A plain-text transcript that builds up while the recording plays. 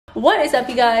What is up,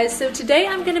 you guys? So today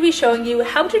I'm going to be showing you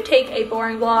how to take a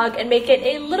boring vlog and make it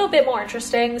a little bit more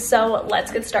interesting. So let's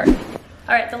get started.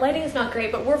 All right, the lighting is not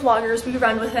great, but we're vloggers, we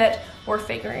run with it, we're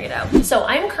figuring it out. So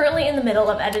I'm currently in the middle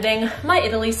of editing my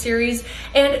Italy series,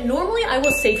 and normally I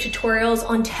will save tutorials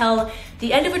until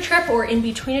the end of a trip or in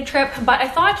between a trip, but I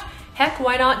thought, heck,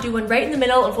 why not do one right in the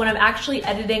middle of when I'm actually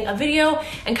editing a video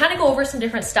and kind of go over some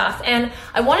different stuff. And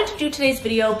I wanted to do today's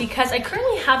video because I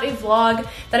currently have a vlog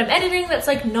that I'm editing that's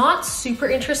like not super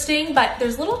interesting, but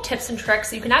there's little tips and tricks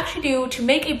that you can actually do to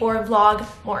make a boring vlog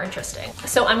more interesting.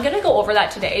 So I'm gonna go over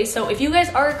that today. So if you guys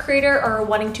are a creator or are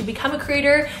wanting to become a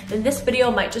creator, then this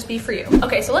video might just be for you.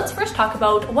 Okay, so let's first talk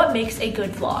about what makes a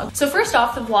good vlog. So first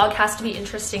off, the vlog has to be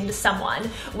interesting to someone.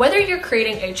 Whether you're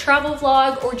creating a travel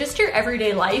vlog or just your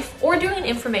everyday life, or doing an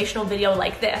informational video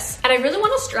like this. And I really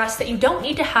want to stress that you don't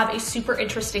need to have a super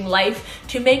interesting life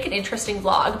to make an interesting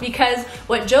vlog, because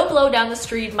what Joe Blow down the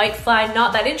street might find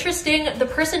not that interesting, the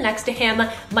person next to him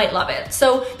might love it.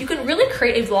 So you can really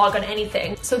create a vlog on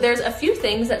anything. So there's a few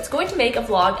things that's going to make a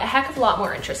vlog a heck of a lot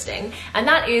more interesting, and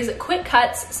that is quick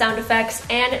cuts, sound effects,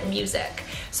 and music.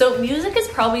 So music is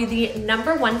probably the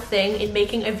 #1 thing in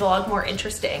making a vlog more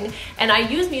interesting. And I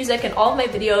use music in all of my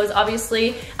videos,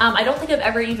 obviously. I don't think I've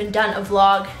ever even done a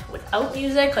vlog without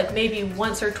music, like maybe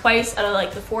once or twice out of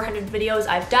like the 400 videos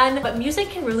I've done, but music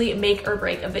can really make or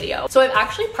break a video. So I've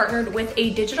actually partnered with a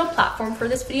digital platform for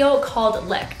this video called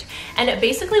Licked. And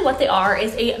basically what they are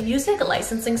is a music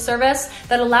licensing service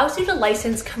that allows you to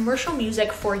license commercial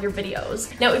music for your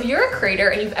videos. Now, if you're a creator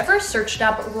and you've ever searched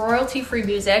up royalty-free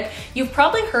music, you've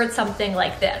probably heard something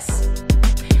like this.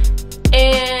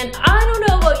 And I don't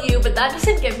know about you, but that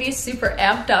doesn't get me super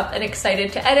amped up and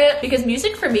excited to edit, because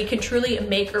music for me can truly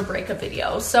make or break a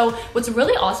video. So what's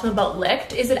really awesome about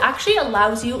Licked is it actually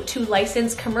allows you to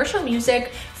license commercial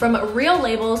music from real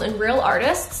labels and real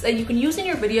artists that you can use in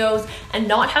your videos and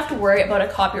not have to worry about a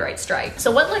copyright strike.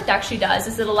 So what Licked actually does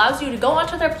is it allows you to go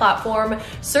onto their platform,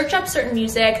 search up certain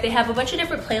music. They have a bunch of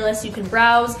different playlists you can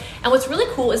browse. And what's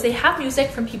really cool is they have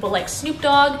music from people like Snoop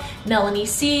Dogg, Melanie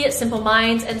C, Simple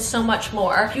Minds, and so much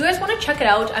more. If you guys want to check it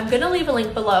out, I'm gonna leave a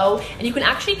link below, and you can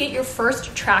actually get your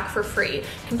first track for free.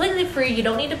 Completely free, you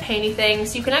don't need to pay anything,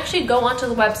 so you can actually go onto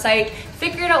the website,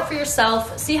 figure it out for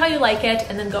yourself, see how you like it,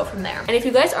 and then go from there. And if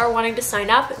you guys are wanting to sign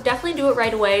up, definitely do it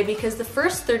right away, because the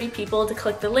first 30 people to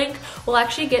click the link will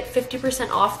actually get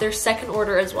 50% off their second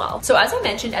order as well. So as I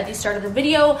mentioned at the start of the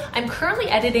video, I'm currently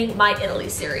editing my Italy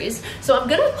series. So I'm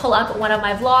gonna pull up one of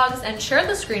my vlogs and share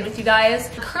the screen with you guys.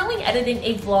 I'm currently editing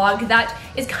a vlog that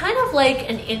is kind of like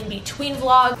an in-between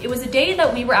vlog. It was a day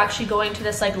that we were actually going to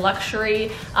this like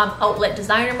luxury outlet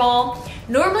designer mall.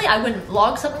 Normally I wouldn't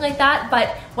vlog something like that, but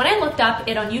when I looked up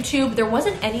it on YouTube, there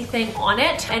wasn't anything on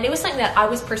it, and it was something that I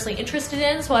was personally interested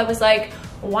in, so I was like,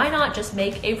 why not just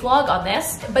make a vlog on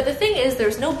this? But the thing is,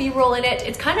 there's no B-roll in it.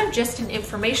 It's kind of just an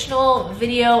informational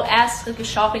video-esque, like a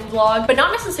shopping vlog, but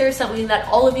not necessarily something that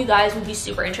all of you guys would be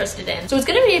super interested in. So it's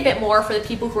gonna be a bit more for the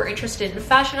people who are interested in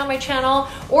fashion on my channel,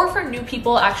 or for new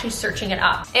people actually searching it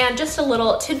up. And just a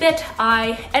little tidbit,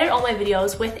 I edit all my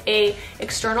videos with a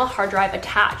external hard drive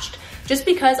attached. Just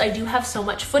because I do have so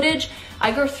much footage,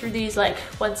 I go through these like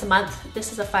once a month.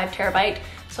 This is a 5 terabyte,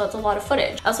 so it's a lot of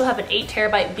footage. I also have an 8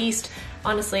 terabyte beast.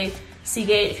 Honestly,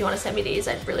 Seagate, if you want to send me these,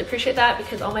 I'd really appreciate that,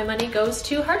 because all my money goes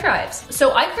to hard drives.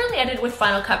 So I currently edit with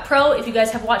Final Cut Pro. If you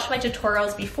guys have watched my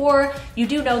tutorials before, you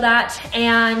do know that.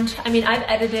 And I mean, I've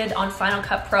edited on Final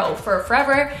Cut Pro for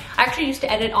forever. I actually used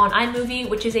to edit on iMovie,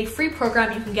 which is a free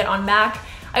program you can get on Mac.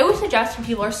 I always suggest when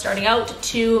people are starting out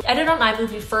to edit on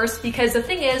iMovie first, because the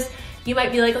thing is, you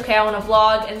might be like, okay, I want to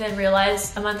vlog, and then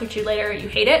realize a month or two later you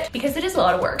hate it, because it is a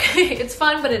lot of work. It's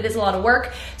fun, but it is a lot of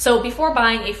work. So before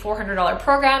buying a $400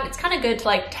 program, it's kind of good to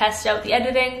like test out the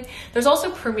editing. There's also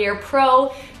Premiere Pro.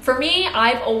 For me,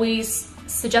 I've always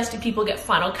suggested people get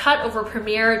Final Cut over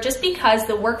Premiere, just because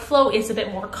the workflow is a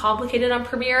bit more complicated on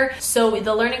Premiere, so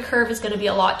the learning curve is going to be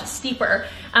a lot steeper.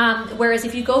 Whereas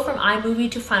if you go from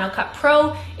iMovie to Final Cut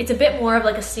Pro, it's a bit more of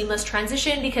like a seamless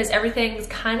transition, because everything's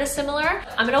kind of similar.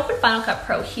 I'm gonna open Final Cut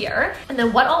Pro here, and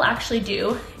then what I'll actually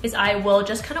do is I will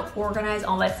just kind of organize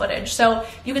all my footage. So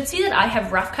you can see that I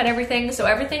have rough cut everything, so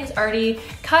everything's already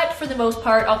cut for the most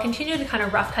part. I'll continue to kind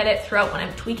of rough cut it throughout when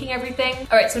I'm tweaking everything.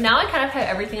 All right, so now I kind of have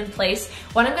everything in place.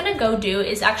 What I'm gonna go do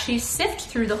is actually sift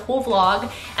through the whole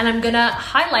vlog, and I'm gonna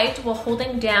highlight while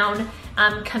holding down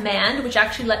Command, which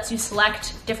actually lets you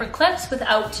select different clips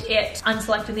without it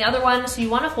unselecting the other one. So you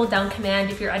want to hold down Command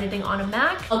if you're editing on a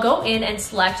Mac. I'll go in and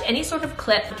select any sort of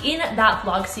clip in that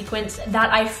vlog sequence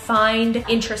that I find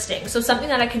interesting. So something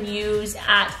that I can use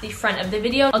at the front of the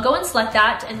video. I'll go and select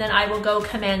that, and then I will go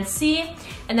Command C,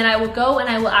 and then I will go and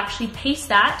I will actually paste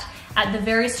that at the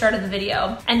very start of the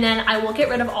video. And then I will get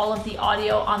rid of all of the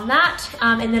audio on that.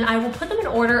 And then I will put them in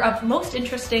order of most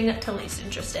interesting to least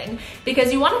interesting,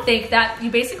 because you want to think that you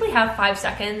basically have 5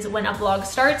 seconds when a vlog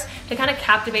starts to kind of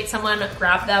captivate someone,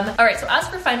 grab them. All right, so as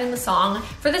for finding the song,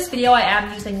 for this video I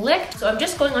am using Lick. So I'm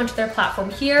just going onto their platform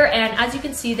here, and as you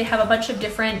can see, they have a bunch of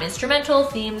different instrumental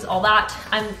themes, all that.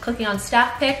 I'm clicking on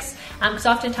staff picks, because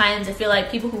oftentimes I feel like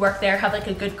people who work there have like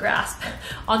a good grasp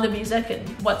on the music and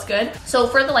what's good. So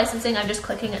for the licensing, I'm just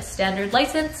clicking a standard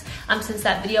license, since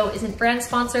that video isn't brand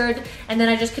sponsored, and then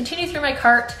I just continue through my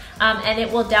cart, and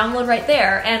it will download right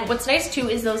there. And what's nice too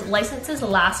is those licenses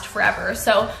last forever,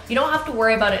 so you don't have to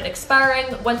worry about it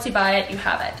expiring. Once you buy it, you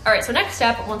have it. All right, so next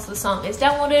step, once the song is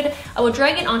downloaded, I will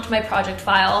drag it onto my project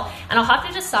file, and I'll have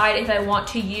to decide if I want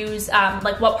to use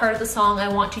like what part of the song I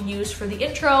want to use for the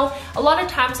intro. A lot of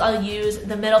times I'll use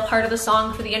the middle part of the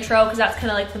song for the intro, because that's kind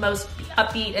of like the most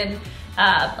upbeat and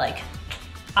like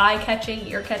eye-catching,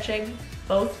 ear-catching,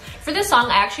 both. For this song,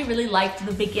 I actually really liked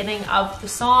the beginning of the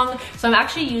song, so I'm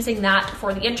actually using that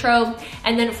for the intro.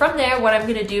 And then from there, what I'm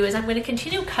gonna do is I'm gonna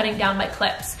continue cutting down my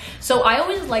clips. So I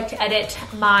always like to edit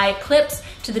my clips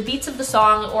to the beats of the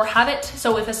song, or have it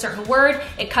so if a certain word,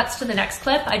 it cuts to the next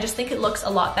clip. I just think it looks a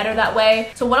lot better that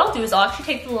way. So what I'll do is I'll actually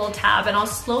take the little tab and I'll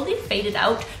slowly fade it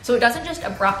out so it doesn't just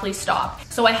abruptly stop.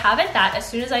 So I have it that as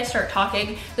soon as I start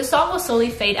talking, the song will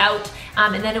slowly fade out,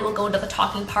 and then it will go into the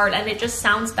talking part, and it just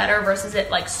sounds better versus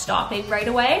it like stopping right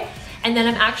away. And then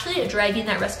I'm actually dragging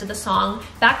that rest of the song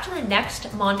back to the next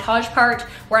montage part,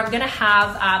 where I'm gonna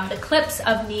have the clips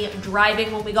of me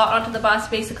driving when we got onto the bus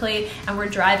basically, and we're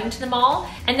driving to the mall.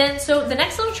 And then so the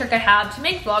next little trick I have to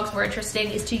make vlogs more interesting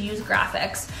is to use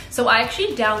graphics. So I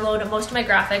actually download most of my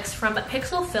graphics from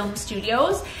Pixel Film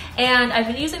Studios, and I've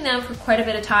been using them for quite a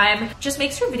bit of time. Just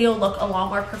makes your video look a lot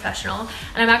more professional.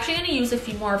 And I'm actually gonna use a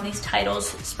few more of these titles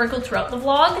sprinkled throughout the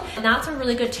vlog. And that's a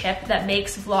really good tip that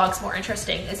makes vlogs more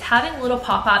interesting, is having little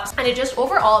pop-ups, and it just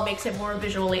overall makes it more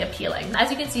visually appealing. As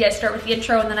you can see, I start with the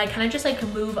intro, and then I kind of just like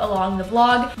move along the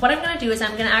vlog. What I'm gonna do is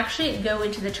I'm gonna actually go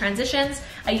into the transitions.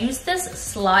 I use this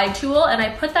slide tool, and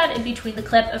I put that in between the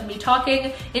clip of me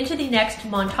talking into the next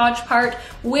montage part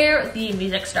where the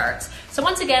music starts. So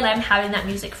once again, I'm having that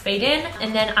music fade in,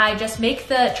 and then I just make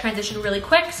the transition really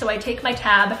quick. So I take my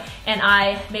tab and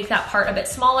I make that part a bit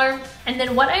smaller. And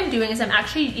then what I'm doing is I'm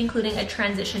actually including a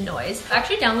transition noise. I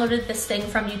actually downloaded this thing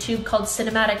from YouTube called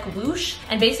Cinematic Whoosh,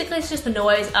 and basically it's just the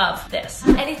noise of this.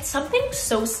 And it's something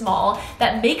so small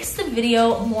that makes the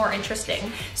video more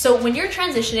interesting. So when you're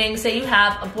transitioning, say you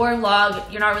have a boring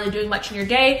vlog, you're not really doing much in your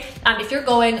day, if you're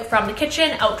going from the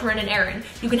kitchen out to run an errand,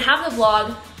 you can have the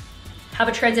vlog, have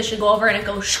a transition go over, and it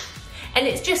goes shh. And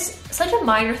it's just such a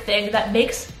minor thing that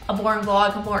makes a boring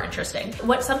vlog more interesting.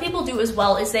 What some people do as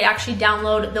well is they actually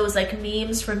download those like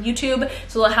memes from YouTube.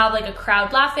 So they'll have like a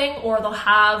crowd laughing, or they'll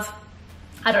have,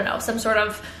 I don't know, some sort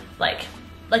of like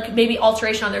maybe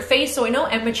alteration on their face. So I know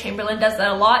Emma Chamberlain does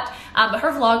that a lot, but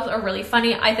her vlogs are really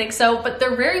funny, I think so, but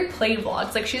they're very plain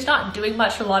vlogs. Like, she's not doing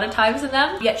much a lot of times in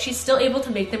them, yet she's still able to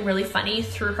make them really funny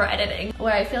through her editing.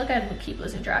 Where I feel like I keep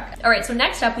losing track. All right, so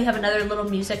next up we have another little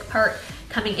music part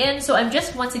coming in. So I'm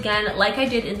just, once again, like I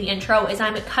did in the intro, is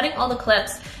I'm cutting all the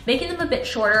clips, making them a bit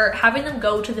shorter, having them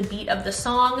go to the beat of the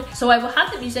song. So I will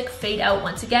have the music fade out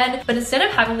once again, but instead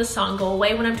of having the song go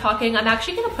away when I'm talking, I'm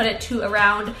actually gonna put it to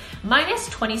around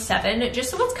 -27,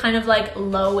 just so it's kind of like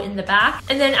low in the back.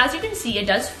 And then as you can see, it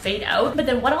does fade out. But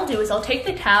then what I'll do is I'll take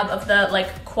the tab of the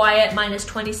like quiet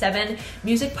 -27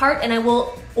 music part, and I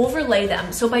will overlay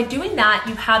them. So by doing that,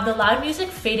 you have the loud music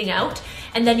fading out,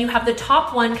 and then you have the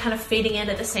top one kind of fading in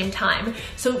at the same time.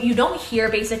 So you don't hear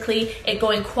basically it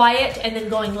going quiet and then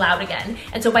going loud again.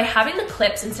 And so by having the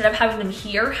clips, instead of having them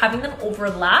here, having them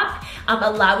overlap,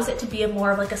 allows it to be a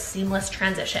more of like a seamless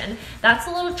transition. That's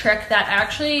a little trick that I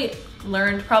actually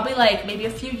learned probably like maybe a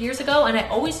few years ago, and I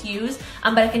always use,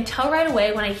 but I can tell right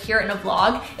away when I hear it in a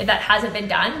vlog if that hasn't been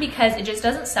done, because it just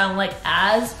doesn't sound like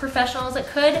as professional as it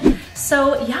could.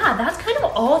 So yeah, that's kind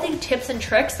of all the tips and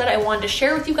tricks that I wanted to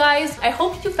share with you guys. I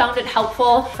hope you found it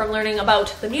helpful from learning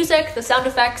about the music, the sound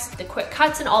effects, the quick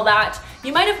cuts, and all that.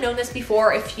 You might have known this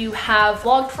before if you have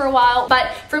vlogged for a while,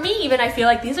 but for me even, I feel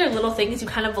like these are little things you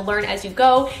kind of learn as you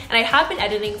go, and I have been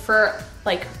editing for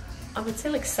like I would say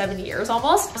like 7 years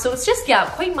almost. So it's just, yeah,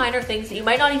 quite minor things that you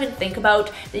might not even think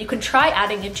about that you can try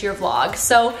adding into your vlog.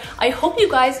 So I hope you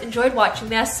guys enjoyed watching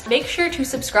this. Make sure to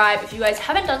subscribe if you guys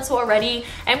haven't done so already.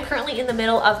 I'm currently in the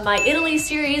middle of my Italy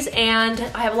series and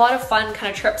I have a lot of fun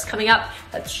kind of trips coming up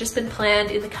that's just been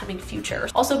planned in the coming future.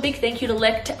 Also, big thank you to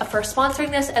Licht for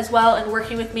sponsoring this as well and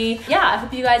working with me. Yeah, I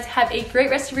hope you guys have a great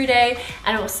rest of your day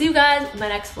and I will see you guys in my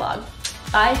next vlog.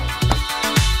 Bye.